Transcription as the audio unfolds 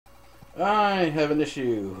I have an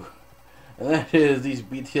issue, and that is these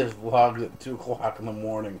BTS vlogs at 2 o'clock in the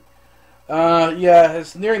morning. Yeah,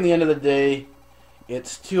 it's nearing the end of the day.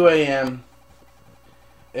 It's 2 a.m.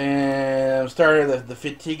 and I'm starting. The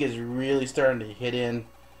fatigue is really starting to hit in.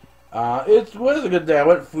 It was a good day. I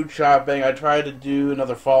went food shopping. I tried to do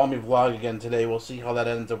another follow me vlog again today. We'll see how that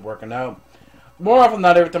ends up working out. More often than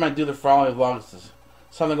not, every time I do the follow me vlogs,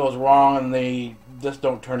 something goes wrong and they just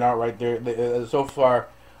don't turn out right. So far,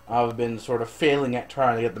 I've been sort of failing at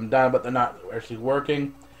trying to get them done, but they're not actually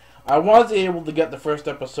working. I was able to get the first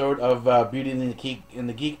episode of Beauty and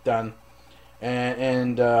the Geek done,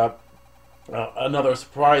 and another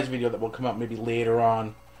surprise video that will come out maybe later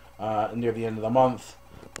on near the end of the month.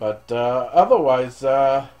 But otherwise,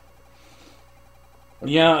 yeah,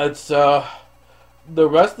 it's the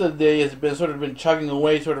rest of the day has been been chugging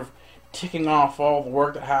away, sort of ticking off all the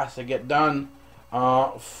work that has to get done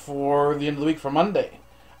for the end of the week, for Monday.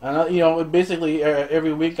 And you know, basically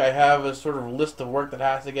every week I have a sort of list of work that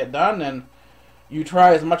has to get done, and you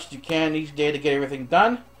try as much as you can each day to get everything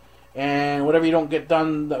done. And whatever you don't get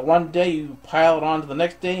done that one day, you pile it on to the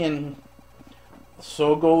next day, and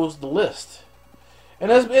so goes the list.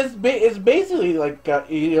 And it's basically like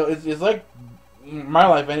you know, it's like my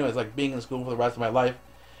life anyway. It's like being in school for the rest of my life,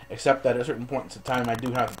 except that at certain points in time I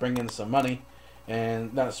do have to bring in some money,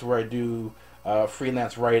 and that's where I do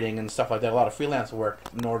freelance writing and stuff like that. A lot of freelance work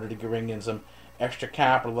in order to bring in some extra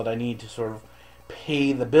capital that I need to sort of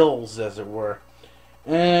pay the bills, as it were.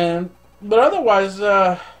 But otherwise,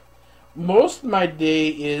 most of my day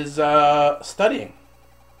is studying.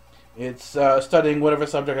 It's studying whatever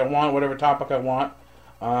subject I want, whatever topic I want.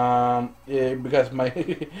 Because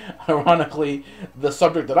ironically, the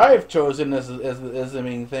subject that I have chosen as the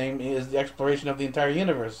main thing is the exploration of the entire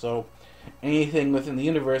universe. So anything within the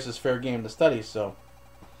universe is fair game to study. So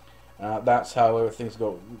that's how things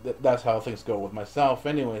go. That's how things go with myself,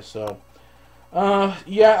 anyway. So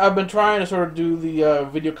yeah, I've been trying to sort of do the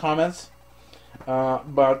video comments,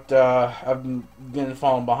 but I've been getting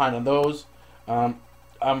falling behind on those.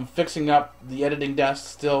 I'm fixing up the editing desk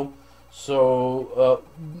still. So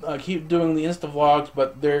I keep doing the Insta vlogs,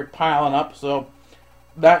 but they're piling up, so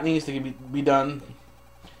that needs to be done.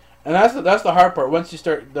 And that's the hard part. Once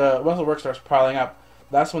the work starts piling up,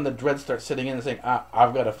 that's when the dread starts sitting in and saying,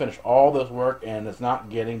 I've got to finish all this work, and it's not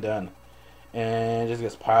getting done, and it just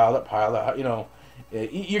gets piled up. You know,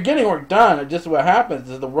 you're getting work done. Just what happens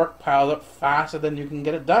is the work piles up faster than you can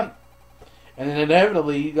get it done, and then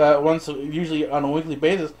inevitably, usually on a weekly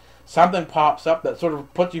basis, something pops up that sort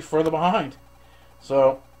of puts you further behind.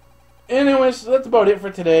 So, anyways, that's about it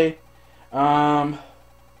for today. I'm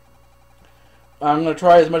going to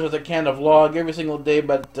try as much as I can to vlog every single day,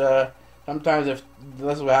 but sometimes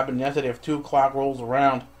that's what happened yesterday, if 2 o'clock rolls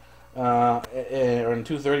around, or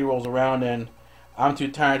 2:30 rolls around, and I'm too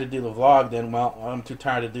tired to do the vlog, then, well, I'm too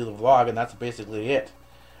tired to do the vlog, and that's basically it.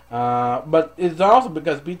 But it's also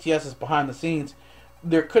because BTS is behind the scenes.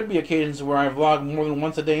 There could be occasions where I vlog more than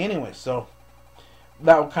once a day anyway, so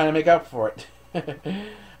that will kind of make up for it.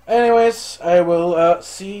 Anyways, I will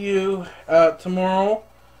see you tomorrow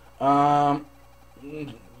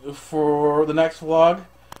for the next vlog,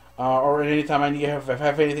 or anytime if I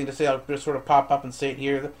have anything to say, I'll just sort of pop up and say it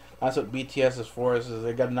here. That's what BTS is for, is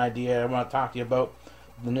I got an idea I want to talk to you about.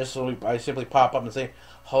 Initially, I simply pop up and say,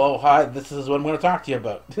 hello, hi, this is what I'm going to talk to you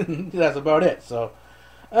about. That's about it, so...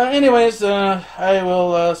 anyways, I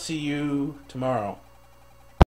will see you tomorrow.